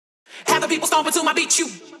Have the people stomping to my beat, you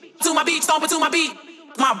to my beat, stomping to my beat.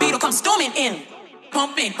 My beat'll come storming in,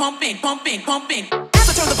 pumping, pumping, pumping, pumping. As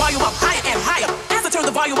I turn the volume up higher and higher. As I turn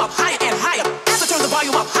the volume up higher and higher. As I turn the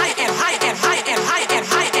volume up higher and higher and higher and higher.